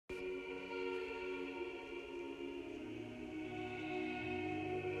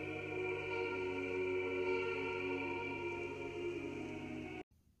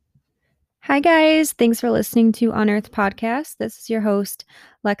Hi, guys. Thanks for listening to Unearthed Podcast. This is your host,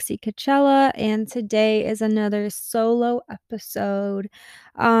 Lexie Coachella, and today is another solo episode.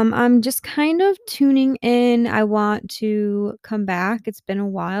 I'm just kind of tuning in. I want to come back. It's been a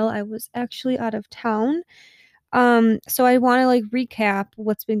while. I was actually out of town. So I want to recap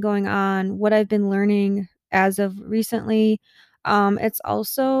what's been going on, what I've been learning as of recently. It's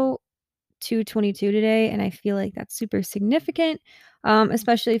also 222 today, and I feel like that's super significant,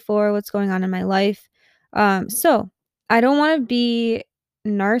 especially for what's going on in my life. So I don't want to be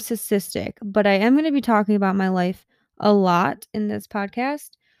narcissistic, but I am going to be talking about my life a lot in this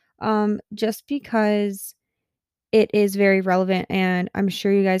podcast, just because it is very relevant, and I'm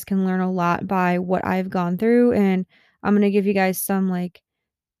sure you guys can learn a lot by what I've gone through, and I'm going to give you guys some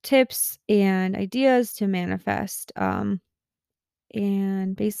tips and ideas to manifest.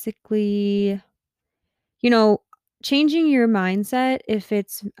 And basically, you know, changing your mindset if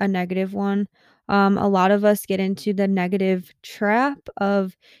it's a negative one. A lot of us get into the negative trap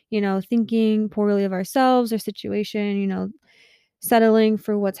of, thinking poorly of ourselves or situation, settling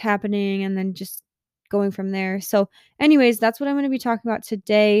for what's happening and then just going from there. So, anyways, that's what I'm going to be talking about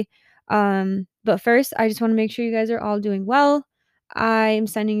today. But first, I just want to make sure you guys are all doing well. I'm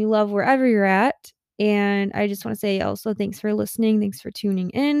sending you love wherever you're at. And I just want to say also thanks for listening. Thanks for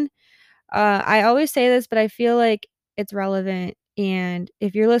tuning in. I always say this, but I feel like it's relevant. And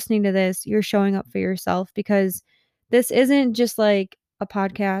if you're listening to this, you're showing up for yourself because this isn't just like a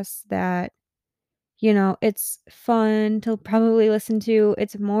podcast that, it's fun to probably listen to.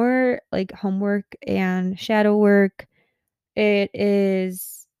 It's more like homework and shadow work. It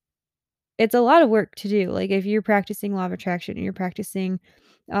is, it's a lot of work to do. Like if you're practicing law of attraction and you're practicing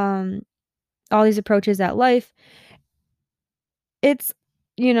um, all these approaches at life, it's,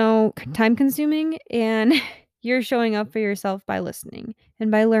 time consuming, and you're showing up for yourself by listening and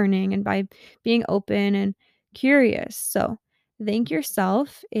by learning and by being open and curious. So thank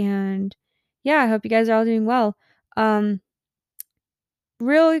yourself. And yeah, I hope you guys are all doing well. Um,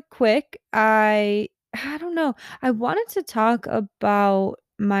 Really quick, I don't know. I wanted to talk about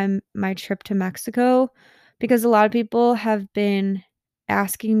my trip to Mexico because a lot of people have been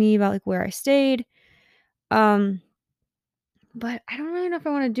asking me about where I stayed. Um but I don't really know if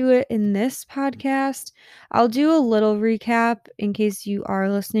I wanna do it in this podcast. I'll do a little recap in case you are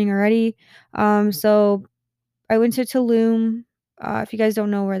listening already. So I went to Tulum. If you guys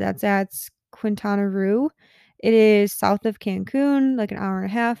don't know where that's at, it's Quintana Roo. It is south of Cancun, like an hour and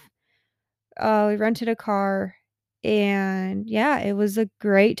a half. We rented a car, and yeah, it was a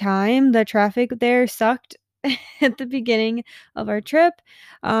great time. The traffic there sucked at the beginning of our trip,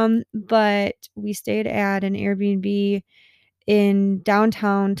 but we stayed at an Airbnb in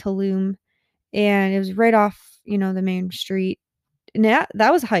downtown Tulum, and it was right off, the main street. And that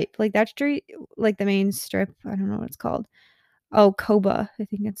was hype. Like that street, like the main strip, I don't know what it's called. Oh, Koba, I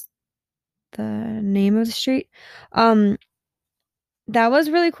think it's the name of the street. Um, that was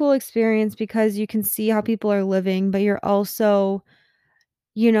really cool experience because you can see how people are living, but you're also,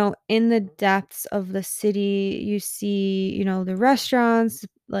 in the depths of the city. You see, the restaurants,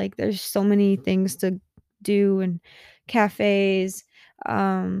 like there's so many things to do and cafes.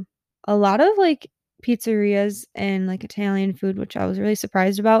 Um, a lot of pizzerias and Italian food, which I was really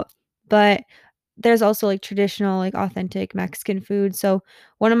surprised about. But there's also traditional, authentic Mexican food. So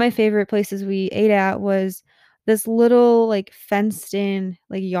one of my favorite places we ate at was this little fenced in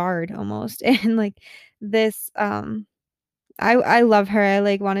yard almost. And this I love her.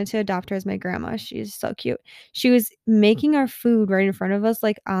 I wanted to adopt her as my grandma. She's so cute. She was making our food right in front of us,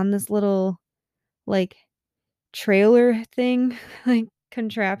 on this little like trailer thing,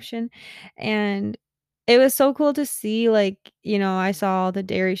 contraption. And it was so cool to see, I saw all the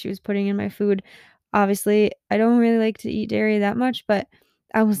dairy she was putting in my food. Obviously, I don't really like to eat dairy that much, but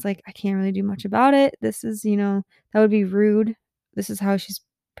I was like, I can't really do much about it. This is, that would be rude. This is how she's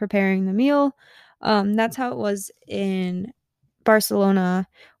preparing the meal. That's how it was in Barcelona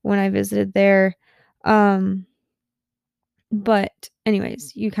when I visited there. Um, but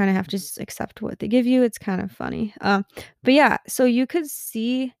anyways, you kind of have to just accept what they give you. It's kind of funny. But yeah, so you could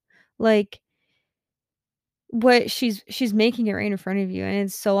see like what she's making it right in front of you, and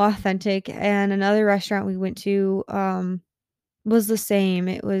it's so authentic. And another restaurant we went to was the same.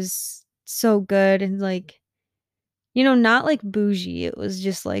 It was so good and not bougie. It was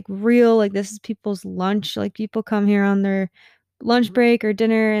just real, this is people's lunch. People come here on their lunch break or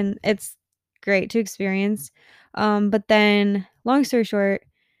dinner, and it's great to experience. But then long story short,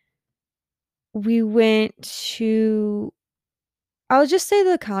 we went to, I'll just say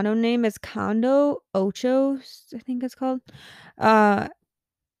the condo name is Condo Ocho, I think it's called. Uh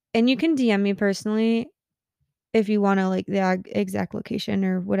And you can DM me personally if you want to like the exact location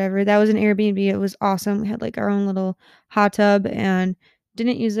or whatever. That was an Airbnb. It was awesome. We had like our own little hot tub and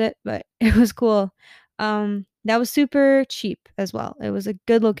didn't use it, but it was cool. That was super cheap as well. It was a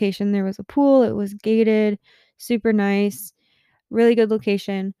good location. There was a pool. It was gated, super nice, really good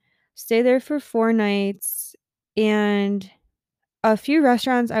location. Stay there for 4 nights. And a few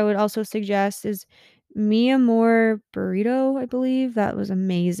restaurants I would also suggest is Mi Amor Burrito, I believe. That was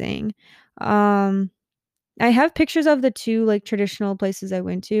amazing. Um, I have pictures of the two like traditional places I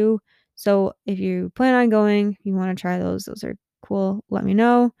went to. So if you plan on going, you want to try those are cool. Let me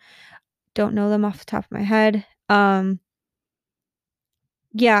know. Don't know them off the top of my head.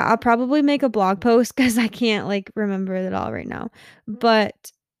 Yeah, I'll probably make a blog post because I can't like remember it all right now.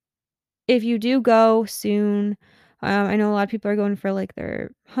 But if you do go soon, I know a lot of people are going for like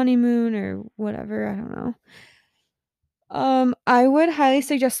their honeymoon or whatever. I don't know. I would highly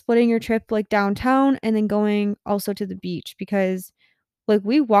suggest splitting your trip like downtown and then going also to the beach because like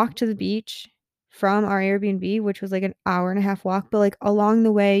we walked to the beach from our Airbnb, which was like an hour and a half walk, but like along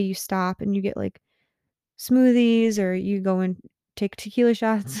the way you stop and you get like smoothies or you go and take tequila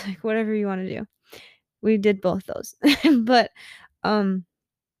shots, like whatever you want to do. We did both those. But um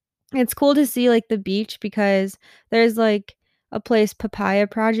it's cool to see, like, the beach because there's, like, a place, Papaya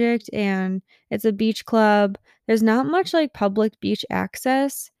Project, and it's a beach club. There's not much, like, public beach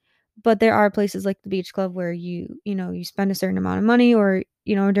access, but there are places like the beach club where you spend a certain amount of money or,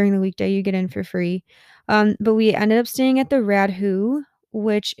 during the weekday, you get in for free. But we ended up staying at the Rad Hoo,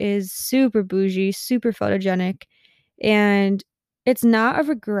 which is super bougie, super photogenic, and it's not a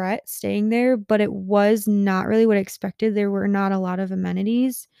regret staying there, but it was not really what I expected. There were not a lot of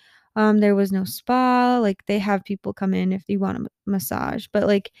amenities. There was no spa, like, they have people come in if you want a massage, but,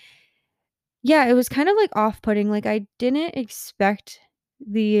 like, yeah, it was kind of, like, off-putting, like, I didn't expect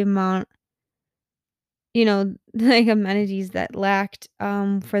the amount, like, amenities that lacked,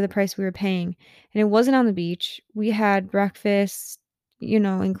 for the price we were paying, and it wasn't on the beach. We had breakfast,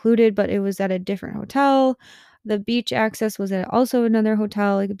 included, but it was at a different hotel. The beach access was at also another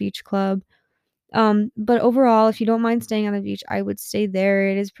hotel, like a beach club. But overall, if you don't mind staying on the beach, I would stay there.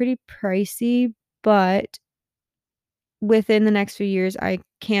 It is pretty pricey, but within the next few years, I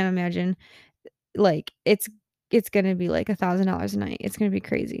can't imagine like it's gonna be like $1,000 a night. It's gonna be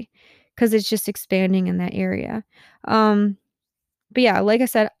crazy because it's just expanding in that area. Um, but yeah, like I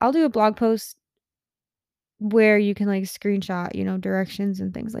said, I'll do a blog post where you can like screenshot, directions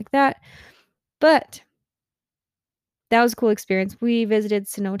and things like that. But that was a cool experience. We visited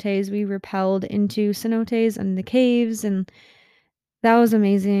cenotes. We rappelled into cenotes and the caves, and that was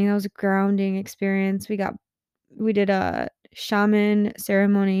amazing. That was a grounding experience. We did a shaman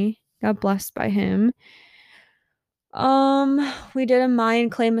ceremony. Got blessed by him. We did a Mayan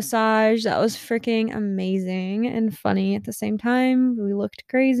clay massage. That was freaking amazing and funny at the same time. We looked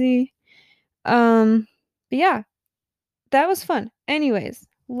crazy. Um, but yeah, that was fun. Anyways,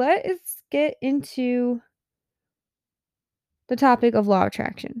 let's get into the topic of law of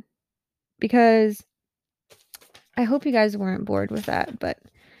attraction because I hope you guys weren't bored with that, but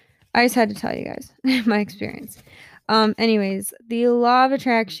I just had to tell you guys my experience. Anyways, the law of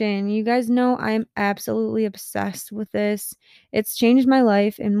attraction. You guys know I'm absolutely obsessed with this. It's changed my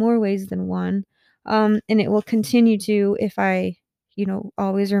life in more ways than one. And it will continue to if I,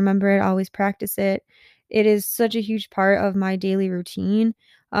 always remember it, always practice it. It is such a huge part of my daily routine.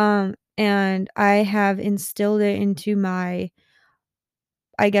 And I have instilled it into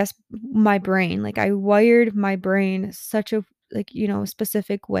I guess, my brain. Like, I wired my brain such a, like,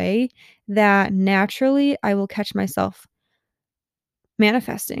 specific way that naturally I will catch myself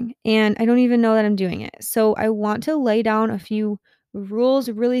manifesting, and I don't even know that I'm doing it. So I want to lay down a few rules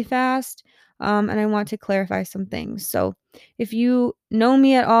really fast, and I want to clarify some things. So if you know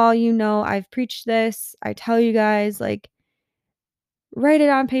me at all, I've preached this. I tell you guys, like, write it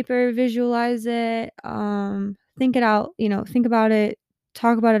on paper, visualize it, think it out, think about it,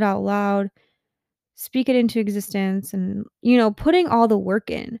 talk about it out loud, speak it into existence and, putting all the work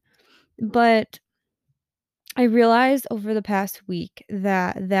in. But I realized over the past week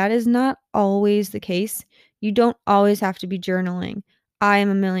that that is not always the case. You don't always have to be journaling. I am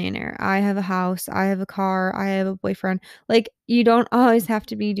a millionaire. I have a house. I have a car. I have a boyfriend. Like, you don't always have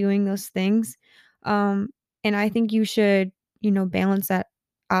to be doing those things. Um, and I think you should, balance that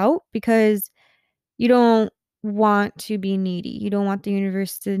out because you don't want to be needy. You don't want the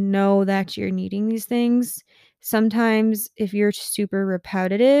universe to know that you're needing these things. Sometimes, if you're super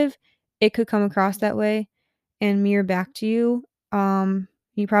repetitive, it could come across that way and mirror back to you.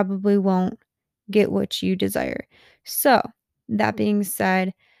 You probably won't get what you desire. So, that being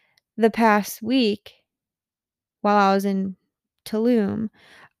said, the past week while I was in Tulum,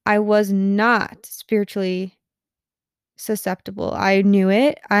 I was not spiritually susceptible. I knew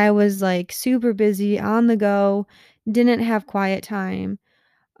it. I was like super busy on the go, didn't have quiet time.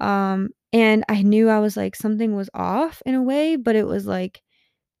 And I knew I was like something was off in a way, but it was like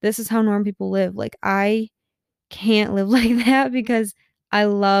this is how normal people live. Like I can't live like that because I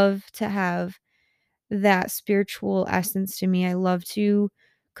love to have that spiritual essence to me. I love to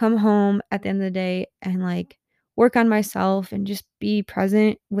come home at the end of the day and like work on myself and just be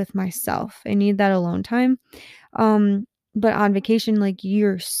present with myself. I need that alone time. Um, but on vacation, like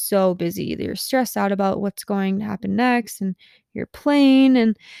you're so busy. You're stressed out about what's going to happen next and you're playing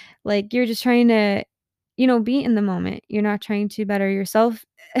and like you're just trying to, be in the moment. You're not trying to better yourself.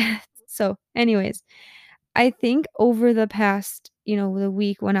 So, anyways, I think over the past, the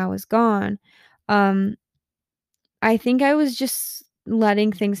week when I was gone, um, I think I was just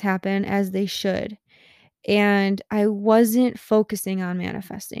letting things happen as they should. And I wasn't focusing on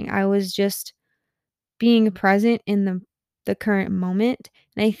manifesting. I was just being present in the current moment.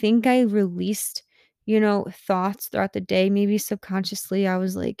 And I think I released, thoughts throughout the day. Maybe subconsciously I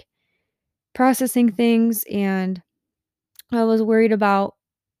was like processing things and I was worried about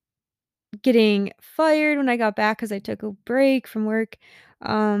getting fired when I got back cuz I took a break from work.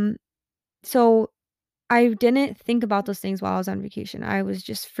 Um so I didn't think about those things while I was on vacation. I was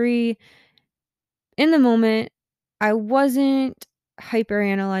just free in the moment. I wasn't hyper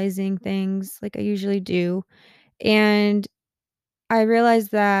analyzing things like I usually do. And I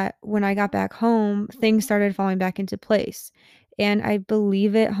realized that when I got back home, things started falling back into place. And I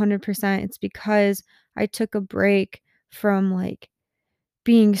believe it 100%. It's because I took a break from like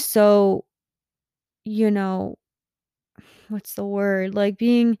being so, you know, what's the word? Like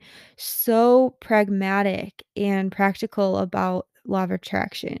being so pragmatic and practical about law of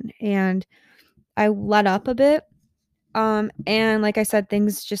attraction. And I let up a bit. And like I said,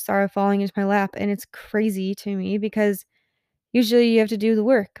 things just started falling into my lap. And it's crazy to me because usually you have to do the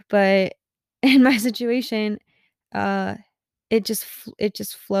work, but in my situation, uh, it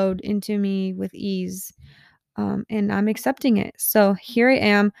just flowed into me with ease, and I'm accepting it. So here I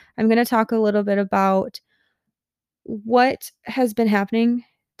am. I'm gonna talk a little bit about what has been happening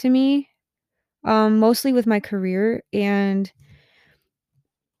to me, mostly with my career, and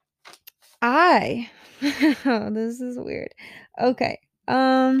I oh, this is weird. Okay,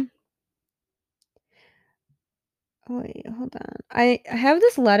 um wait, hold on. I have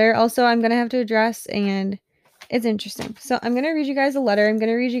this letter also I'm gonna have to address, and it's interesting. So I'm gonna read you guys a letter. I'm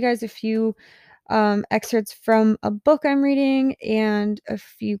gonna read you guys a few excerpts from a book I'm reading and a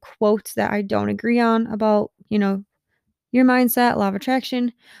few quotes that I don't agree on about, your mindset, law of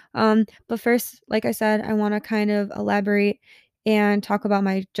attraction. But first, like I said, I want to kind of elaborate and talk about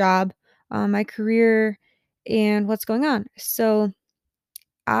my job, my career, and what's going on. So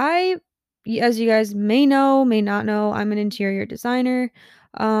I as you guys may know, may not know, I'm an interior designer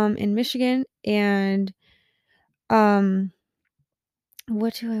in Michigan and um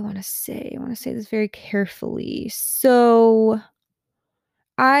what do I want to say? I want to say this very carefully. So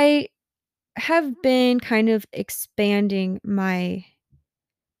I have been kind of expanding my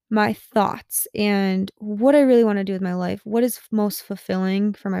thoughts and what I really want to do with my life. What is most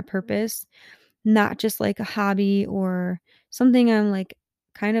fulfilling for my purpose, not just like a hobby or something I'm like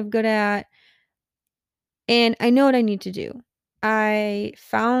kind of good at. And I know what I need to do. I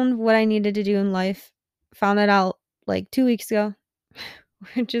found what I needed to do in life, found that out like 2 weeks ago,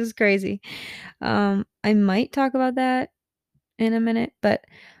 which is crazy. I might talk about that in a minute, but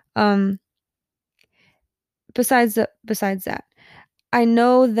um besides that, I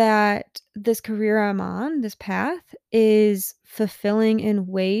know that this career I'm on, this path is fulfilling in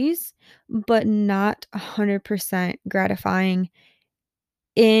ways, but not 100% gratifying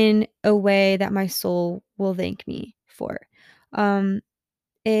in a way that my soul will thank me for. Um,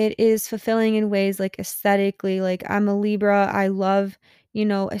 it is fulfilling in ways like aesthetically, like I'm a Libra, I love,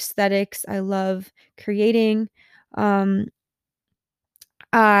 aesthetics, I love creating. Um,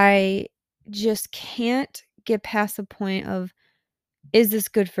 I just can't get past the point of, is this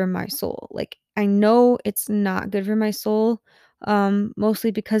good for my soul? Like, I know it's not good for my soul,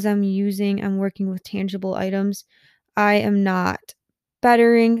 mostly because I'm working with tangible items. I am not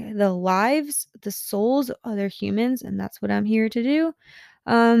bettering the lives, the souls of other humans, and that's what I'm here to do.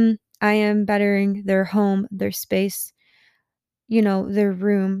 I am bettering their home, their space, their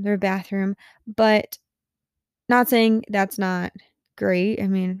room, their bathroom, but not saying that's not great. I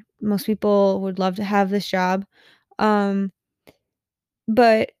mean, most people would love to have this job. Um,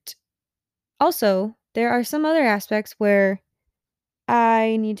 but also, there are some other aspects where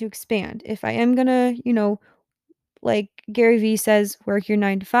I need to expand. If I am gonna, like Gary Vee says, work your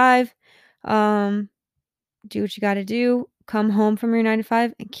 9 to 5, um, do what you gotta do, come home from your 9 to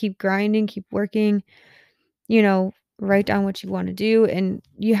 5 and keep grinding, keep working, you know, write down what you wanna do, and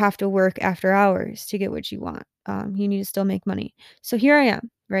you have to work after hours to get what you want. You need to still make money. So here I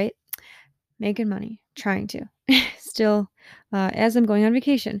am, right? Making money, trying to. Still, as I'm going on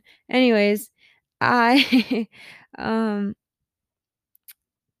vacation. Anyways, I, um,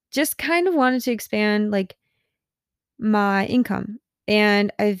 just kind of wanted to expand, like, my income,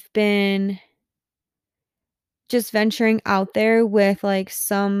 and I've been just venturing out there with, like,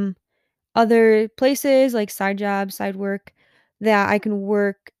 some other places, like side jobs, side work that I can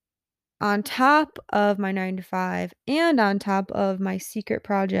work on top of my 9 to 5 and on top of my secret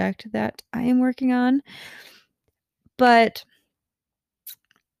project that I am working on. But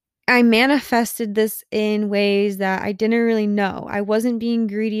I manifested this in ways that I didn't really know. I wasn't being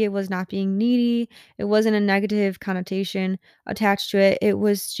greedy, it was not being needy, it wasn't a negative connotation attached to it. It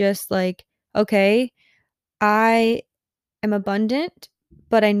was just like, okay, I am abundant,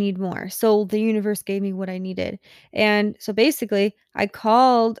 but I need more. So the universe gave me what I needed. And so basically, I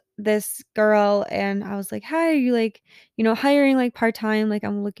called this girl and I was like, "Hi, are you like, hiring like part-time? Like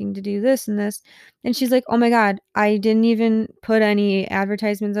I'm looking to do this and this." And she's like, "Oh my God, I didn't even put any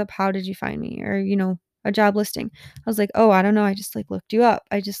advertisements up. How did you find me?" Or, a job listing. I was like, "Oh, I don't know. I just like looked you up.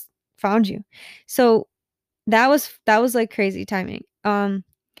 I just found you." So that was like crazy timing.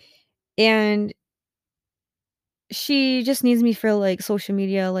 And she just needs me for, like, social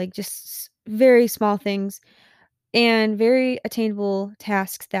media, like, just very small things and very attainable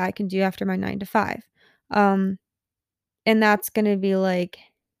tasks that I can do after my 9 to 5. Um, and that's gonna be, like,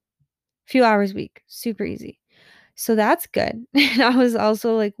 few hours a week, super easy. So that's good. And I was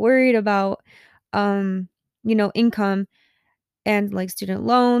also, like, worried about, income and, like, student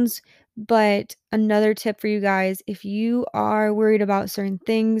loans, but another tip for you guys, if you are worried about certain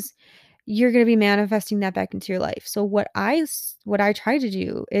things, you're gonna be manifesting that back into your life. So what I try to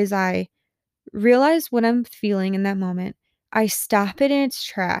do is I realize what I'm feeling in that moment. I stop it in its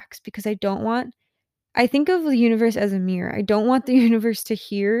tracks because I think of the universe as a mirror. I don't want the universe to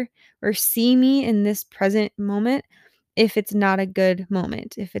hear or see me in this present moment if it's not a good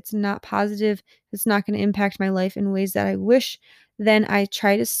moment. If it's not positive, if it's not going to impact my life in ways that I wish, then I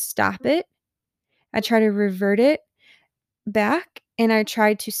try to stop it. I try to revert it back and I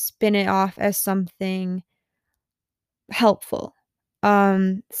try to spin it off as something helpful.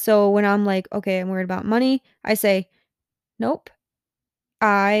 So when I'm like, okay, I'm worried about money, I say, nope,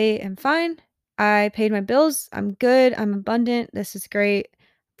 I am fine. I paid my bills. I'm good. I'm abundant. This is great.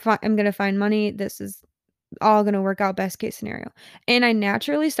 I'm going to find money. This is all going to work out best case scenario. And I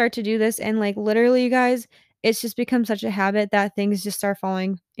naturally start to do this. And like literally, you guys, it's just become such a habit that things just start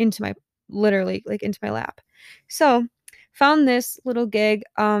falling into my literally like into my lap. So found this little gig.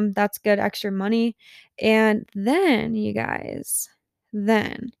 That's good extra money. And then you guys,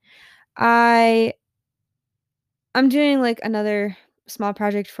 then I I'm doing, like, another small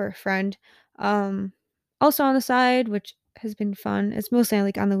project for a friend, um, also on the side, which has been fun. It's mostly,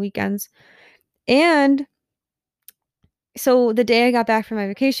 like, on the weekends, and so the day I got back from my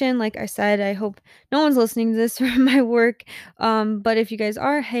vacation, like I said, I hope no one's listening to this from my work, but if you guys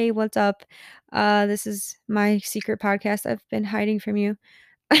are, hey, what's up? This is my secret podcast I've been hiding from you.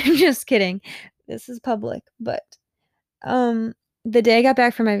 I'm just kidding. This is public, but, um, the day I got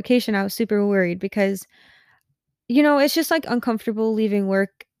back from my vacation, I was super worried because it's just, like, uncomfortable leaving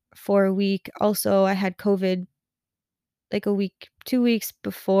work for a week. Also, I had COVID, like, a week 2 weeks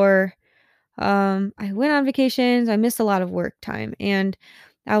before, I went on vacations. I missed a lot of work time, and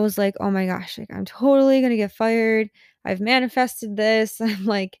I was like, "Oh my gosh, like, I'm totally gonna get fired. I've manifested this." I'm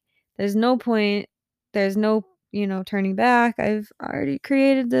like, "There's no point. There's no, turning back. I've already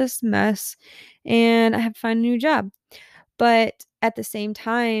created this mess, and I have to find a new job." But at the same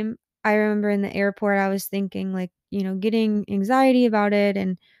time, I remember in the airport, I was thinking, like, getting anxiety about it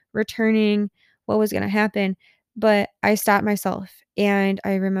and returning, what was going to happen. But I stopped myself and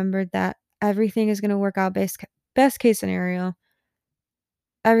I remembered that everything is going to work out best case scenario.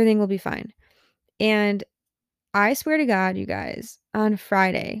 Everything will be fine. And I swear to God, you guys, on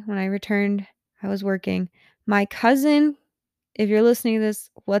Friday when I returned, I was working. My cousin, if you're listening to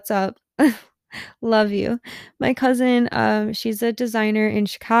this, what's up? Love you. My cousin, she's a designer in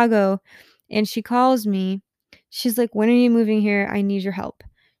Chicago, and she calls me. She's like, "When are you moving here? I need your help."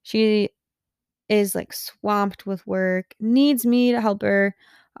 She is like swamped with work, needs me to help her.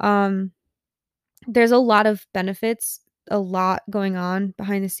 Um, there's a lot of benefits, a lot going on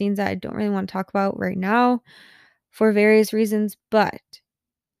behind the scenes that I don't really want to talk about right now. for various reasons, but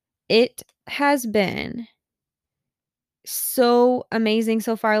it has been so amazing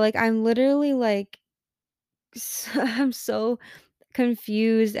so far. Like, I'm literally like, I'm so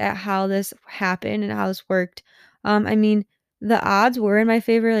confused at how this happened and how this worked. I mean, the odds were in my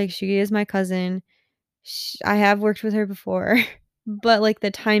favor. Like, she is my cousin. I have worked with her before, but like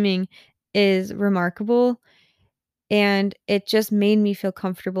the timing is remarkable. And it just made me feel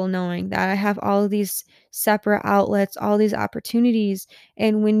comfortable knowing that I have all of these separate outlets, all these opportunities.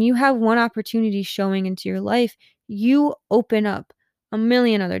 And when you have one opportunity showing into your life, you open up a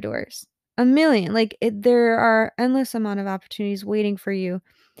million other doors. A million. Like there are endless amount of opportunities waiting for you.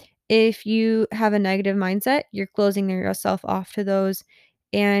 If you have a negative mindset, you're closing yourself off to those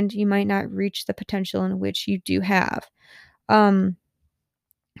and you might not reach the potential in which you do have. Um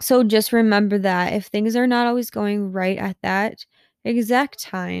so just remember that if things are not always going right at that exact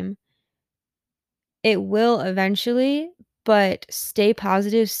time, it will eventually, but stay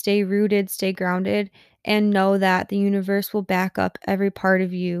positive, stay rooted, stay grounded, and know that the universe will back up every part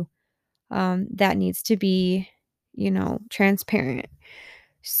of you that needs to be, transparent.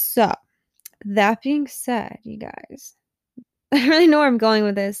 So, that being said, you guys, I don't really know where I'm going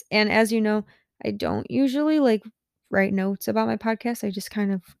with this. And as you know, I don't usually like write notes about my podcast. I just kind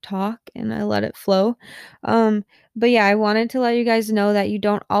of talk and I let it flow. But yeah, I wanted to let you guys know that you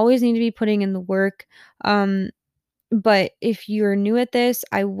don't always need to be putting in the work. But if you're new at this,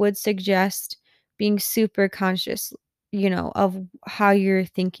 I would suggest being super conscious, of how you're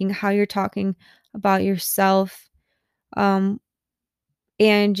thinking, how you're talking about yourself. Um,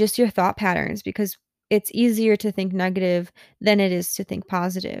 and just your thought patterns because it's easier to think negative than it is to think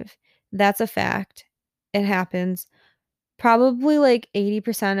positive. That's a fact. It happens. Probably like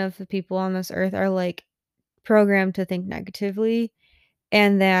 80% of the people on this earth are like programmed to think negatively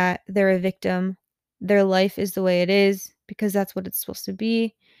and that they're a victim. Their life is the way it is because that's what it's supposed to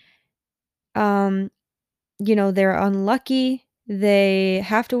be. Um they're unlucky. They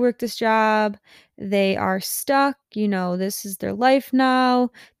have to work this job. They are stuck. This is their life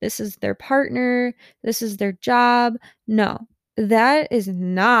now. This is their partner. This is their job. No, that is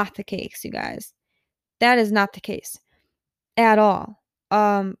not the case, you guys. That is not the case at all.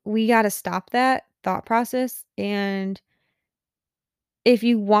 We got to stop that thought process. And if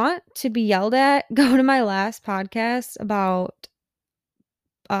you want to be yelled at, go to my last podcast about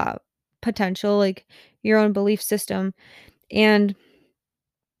uh potential, like your own belief system, and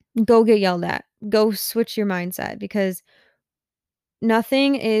go get yelled at. Go switch your mindset because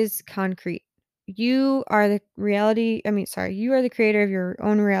nothing is concrete. You are the reality. I mean, sorry, you are the creator of your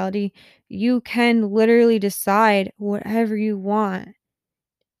own reality. You can literally decide whatever you want.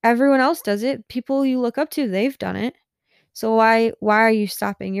 Everyone else does it. People you look up to, they've done it. So why are you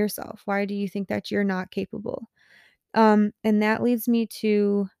stopping yourself? Why do you think that you're not capable? And that leads me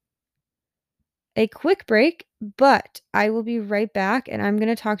to a quick break, but I will be right back and I'm going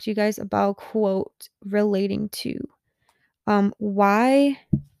to talk to you guys about a quote relating to why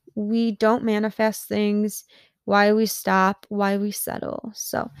we don't manifest things, why we stop, why we settle.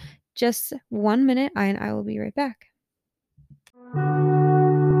 So, just 1 minute and I will be right back.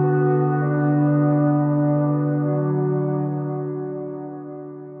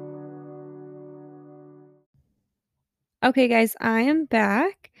 Okay, guys, I am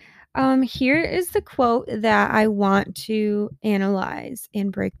back. Here is the quote that I want to analyze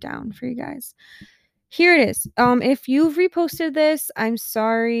and break down for you guys. Here it is. If you've reposted this, I'm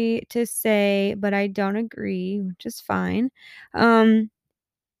sorry to say, but I don't agree, which is fine. And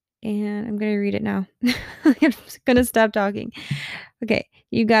I'm gonna read it now. I'm gonna stop talking. Okay,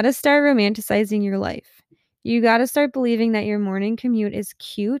 you gotta start romanticizing your life. You gotta start believing that your morning commute is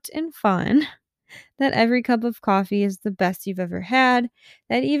cute and fun, that every cup of coffee is the best you've ever had,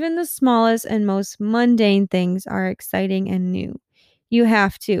 that even the smallest and most mundane things are exciting and new. You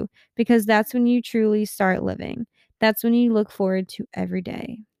have to, because that's when you truly start living. That's when you look forward to every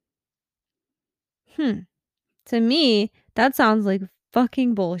day. To me, that sounds like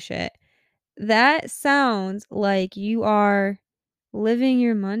fucking bullshit. That sounds like you are living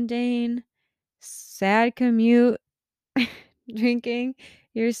your mundane, sad commute, drinking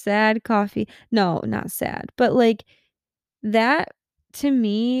your sad coffee. No, not sad, but like that to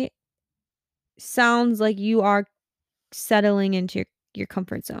me sounds like you are settling into your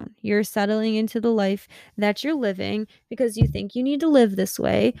comfort zone. You're settling into the life that you're living because you think you need to live this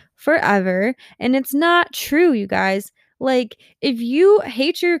way forever. And it's not true, you guys. Like, if you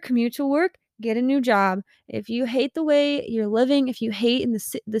hate your commute to work, get a new job. If you hate the way you're living, if you hate in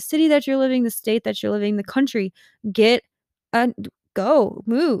the city that you're living, the state that you're living, the country, get a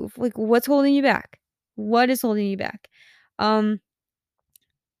move. Like, what's holding you back? what is holding you back? Um,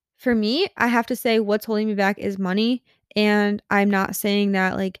 for me, I have to say what's holding me back is money, and I'm not saying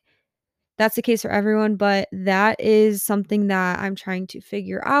that, like, that's the case for everyone, but that is something that I'm trying to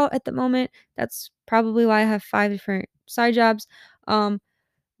figure out at the moment. That's probably why I have 5 different side jobs. Um,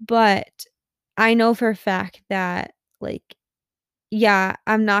 but I know for a fact that, like, yeah,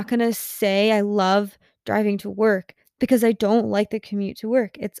 I'm not gonna say I love driving to work because I don't like the commute to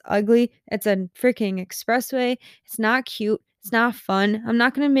work. It's ugly. It's a freaking expressway. It's not cute. It's not fun. I'm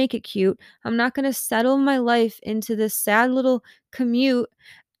not gonna make it cute. I'm not gonna settle my life into this sad little commute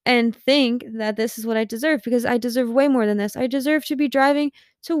and think that this is what I deserve because I deserve way more than this. I deserve to be driving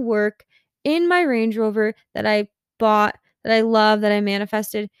to work in my Range Rover that I bought, that I love, that I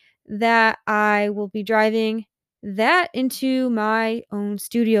manifested, that I will be driving that into my own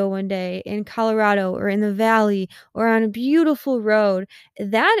studio one day in Colorado or in the valley or on a beautiful road.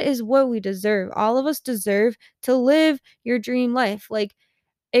 That is what we deserve. All of us deserve to live your dream life. Like,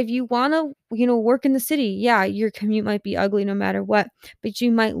 if you wanna, work in the city, yeah, your commute might be ugly no matter what, but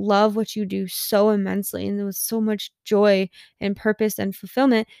you might love what you do so immensely and with so much joy and purpose and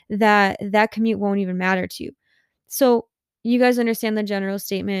fulfillment that that commute won't even matter to you. So, you guys understand the general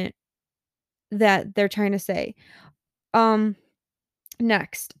statement that they're trying to say. Um,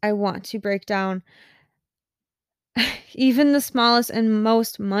 Next, I want to break down even the smallest and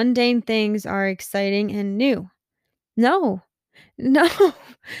most mundane things are exciting and new. No. No.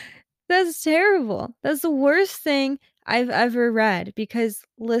 That's terrible. That's the worst thing I've ever read because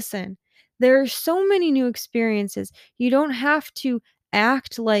listen, there are so many new experiences. You don't have to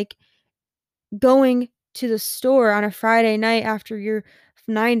act like going to the store on a Friday night after your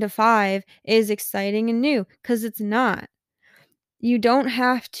 9 to 5 is exciting and new because it's not. You don't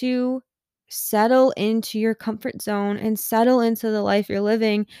have to settle into your comfort zone and settle into the life you're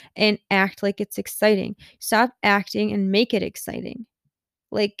living and act like it's exciting. Stop acting and make it exciting.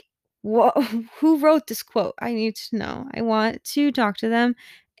 Like, what? Who wrote this quote? I need to know. I want to talk to them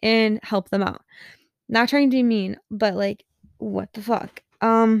and help them out. Not trying to be mean, but like, what the fuck?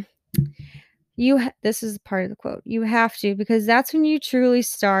 This is part of the quote. You have to because that's when you truly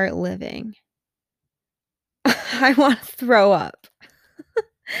start living. I want to throw up.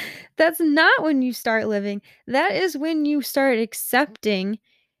 That's not when you start living. That is when you start accepting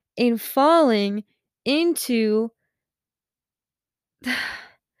and falling into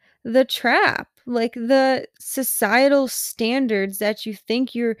the trap, like the societal standards that you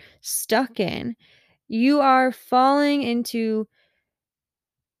think you're stuck in. You are falling into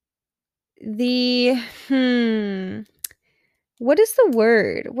the what is the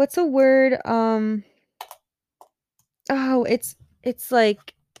word? What's a word? Oh, it's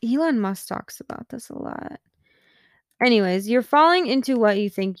like Elon Musk talks about this a lot. Anyways, you're falling into what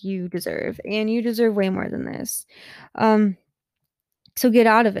you think you deserve, and you deserve way more than this. Um, so get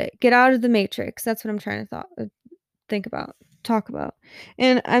out of it. Get out of the matrix. That's what I'm trying to think about, talk about.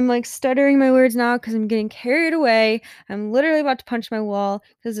 And I'm like stuttering my words now because I'm getting carried away. I'm literally about to punch my wall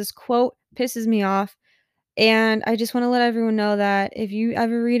because this quote pisses me off. And I just want to let everyone know that if you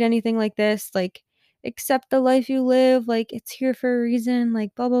ever read anything like this, like, accept the life you live, like, it's here for a reason,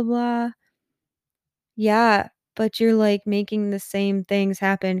 like, blah, blah, blah. Yeah, but you're like making the same things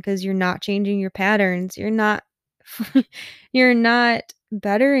happen because you're not changing your patterns. You're not, you're not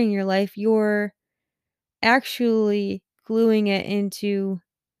bettering your life. You're actually gluing it into,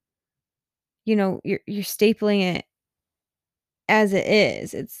 you're stapling it as it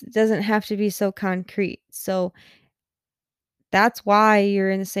is. It doesn't have to be so concrete. So that's why you're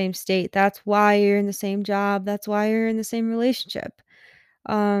in the same state. That's why you're in the same job. That's why you're in the same relationship.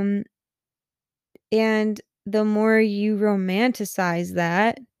 Um, and the more you romanticize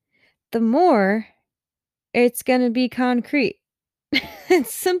that, the more it's gonna be concrete.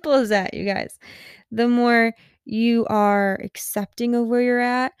 It's simple as that, you guys. The more you are accepting of where you're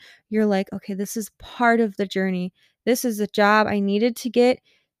at, you're like, okay, this is part of the journey. This is a job I needed to get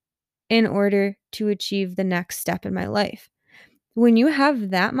in order to achieve the next step in my life. When you have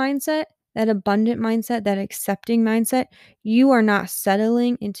that mindset, that abundant mindset, that accepting mindset, you are not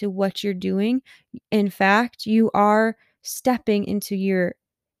settling into what you're doing. In fact, you are stepping into your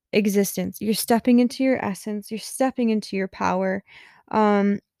existence. You're stepping into your essence. You're stepping into your power.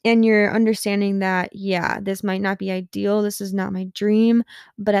 And you're understanding that, yeah, this might not be ideal. This is not my dream.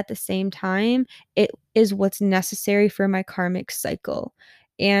 But at the same time, it is what's necessary for my karmic cycle.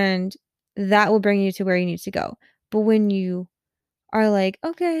 And that will bring you to where you need to go. But when you are like,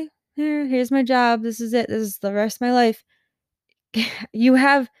 okay, here's my job. This is it. This is the rest of my life. You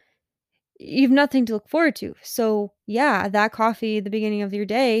have you've nothing to look forward to. So, yeah, that coffee at the beginning of your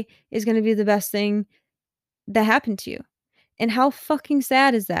day is going to be the best thing that happened to you. And how fucking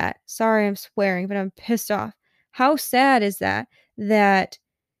sad is that? Sorry, I'm swearing, but I'm pissed off. How sad is that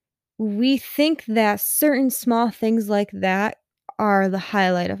we think that certain small things like that are the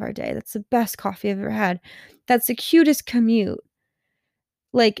highlight of our day. That's the best coffee I've ever had. That's the cutest commute.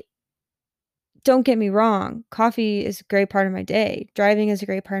 Like, don't get me wrong, coffee is a great part of my day. Driving is a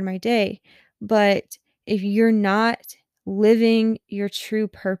great part of my day. But if you're not living your true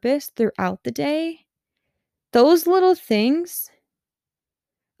purpose throughout the day, those little things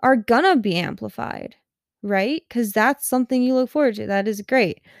are gonna be amplified, right? Because that's something you look forward to. That is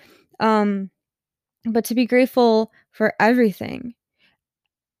great. But to be grateful for everything,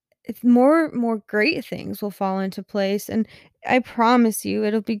 it's more great things will fall into place, and I promise you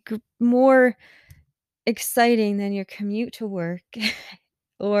it'll be more exciting than your commute to work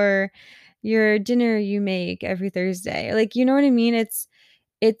or your dinner you make every Thursday. Like, you know what I mean? It's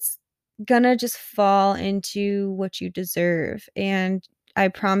gonna just fall into what you deserve. And I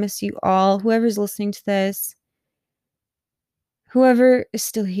promise you all, whoever's listening to this, whoever is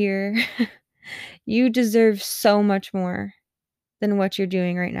still here, you deserve so much more than what you're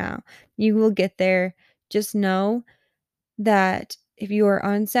doing right now. You will get there. Just know that if you are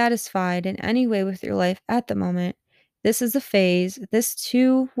unsatisfied in any way with your life at the moment, this is a phase. This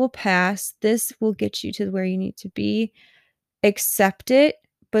too will pass. This will get you to where you need to be. Accept it,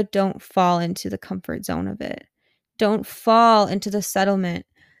 but don't fall into the comfort zone of it. Don't fall into the settlement.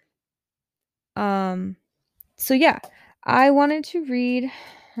 So yeah, I wanted to read,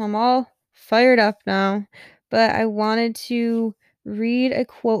 I'm all fired up now, but I wanted to read a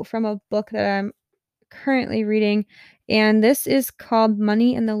quote from a book that I'm currently reading, and this is called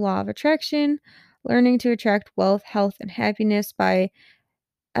Money and the Law of Attraction: Learning to Attract Wealth, Health, and Happiness by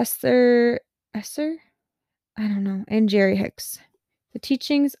Esther, I don't know, and Jerry Hicks. The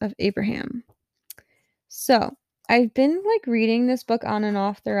Teachings of Abraham. So, I've been like reading this book on and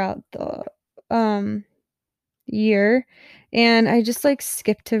off throughout the year, and I just like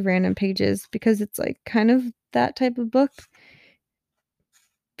skip to random pages because it's like kind of that type of book.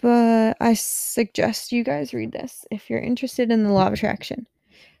 But I suggest you guys read this if you're interested in the law of attraction.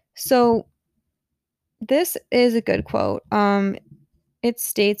 So this is a good quote. It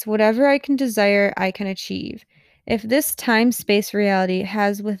states, "Whatever I can desire, I can achieve. If this time-space reality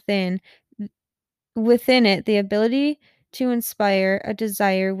has within it the ability to inspire a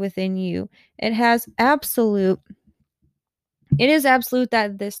desire within you, it is absolute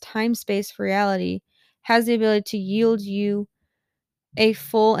that this time-space reality has the ability to yield you a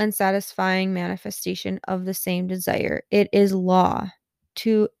full and satisfying manifestation of the same desire. It is law.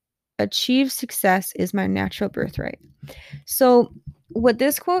 To achieve success is my natural birthright." So, what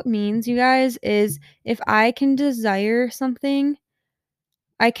this quote means, you guys, is if I can desire something,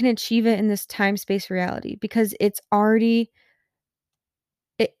 I can achieve it in this time space reality because it's already,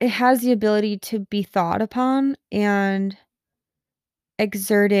 it has the ability to be thought upon and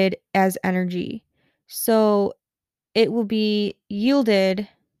exerted as energy. So, it will be yielded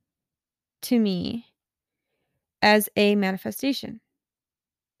to me as a manifestation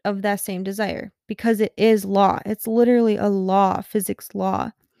of that same desire because it is law. It's literally a law, physics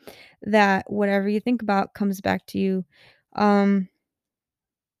law, that whatever you think about comes back to you.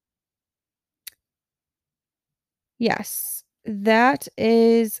 Yes, that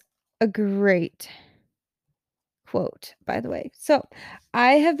is a great quote, by the way. So,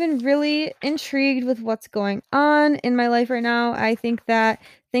 I have been really intrigued with what's going on in my life right now. I think that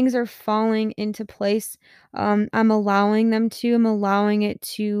things are falling into place. I'm allowing them to. I'm allowing it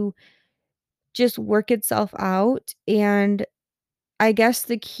to just work itself out. And I guess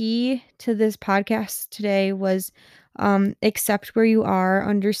the key to this podcast today was accept where you are,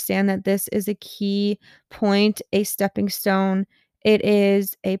 understand that this is a key point, a stepping stone. It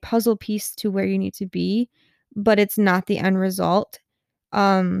is a puzzle piece to where you need to be, but it's not the end result.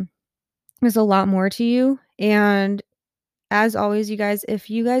 There's a lot more to you. And as always, you guys, if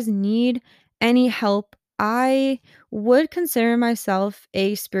you guys need any help, I would consider myself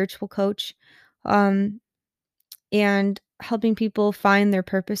a spiritual coach. And helping people find their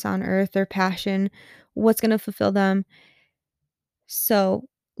purpose on earth, their passion, what's going to fulfill them. So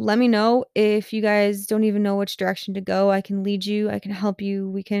let me know if you guys don't even know which direction to go. I can lead you. I can help you.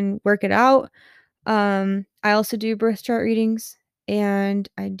 We can work it out. I also do birth chart readings, and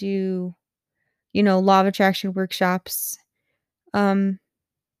I do, law of attraction workshops.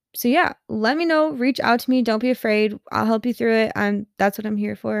 So yeah, let me know. Reach out to me. Don't be afraid. I'll help you through it. That's what I'm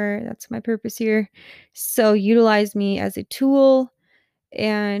here for. That's my purpose here. So utilize me as a tool.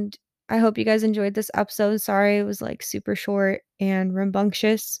 And I hope you guys enjoyed this episode. Sorry it was like super short and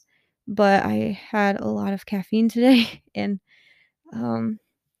rambunctious, but I had a lot of caffeine today and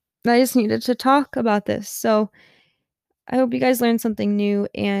I just needed to talk about this. So I hope you guys learned something new,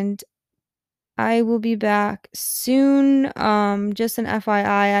 and I will be back soon. Just an FYI,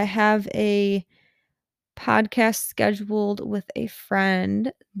 I have a podcast scheduled with a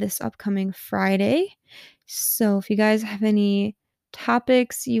friend this upcoming Friday. So if you guys have any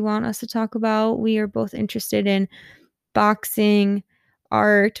topics you want us to talk about, we are both interested in boxing,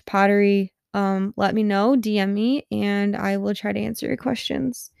 art, pottery. Let me know, DM me, and I will try to answer your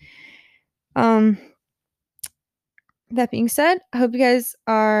questions. Um, that being said, I hope you guys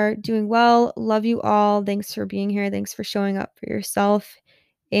are doing well. Love you all. Thanks for being here. Thanks for showing up for yourself.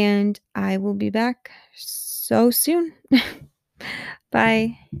 And I will be back so soon.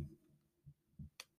 Bye.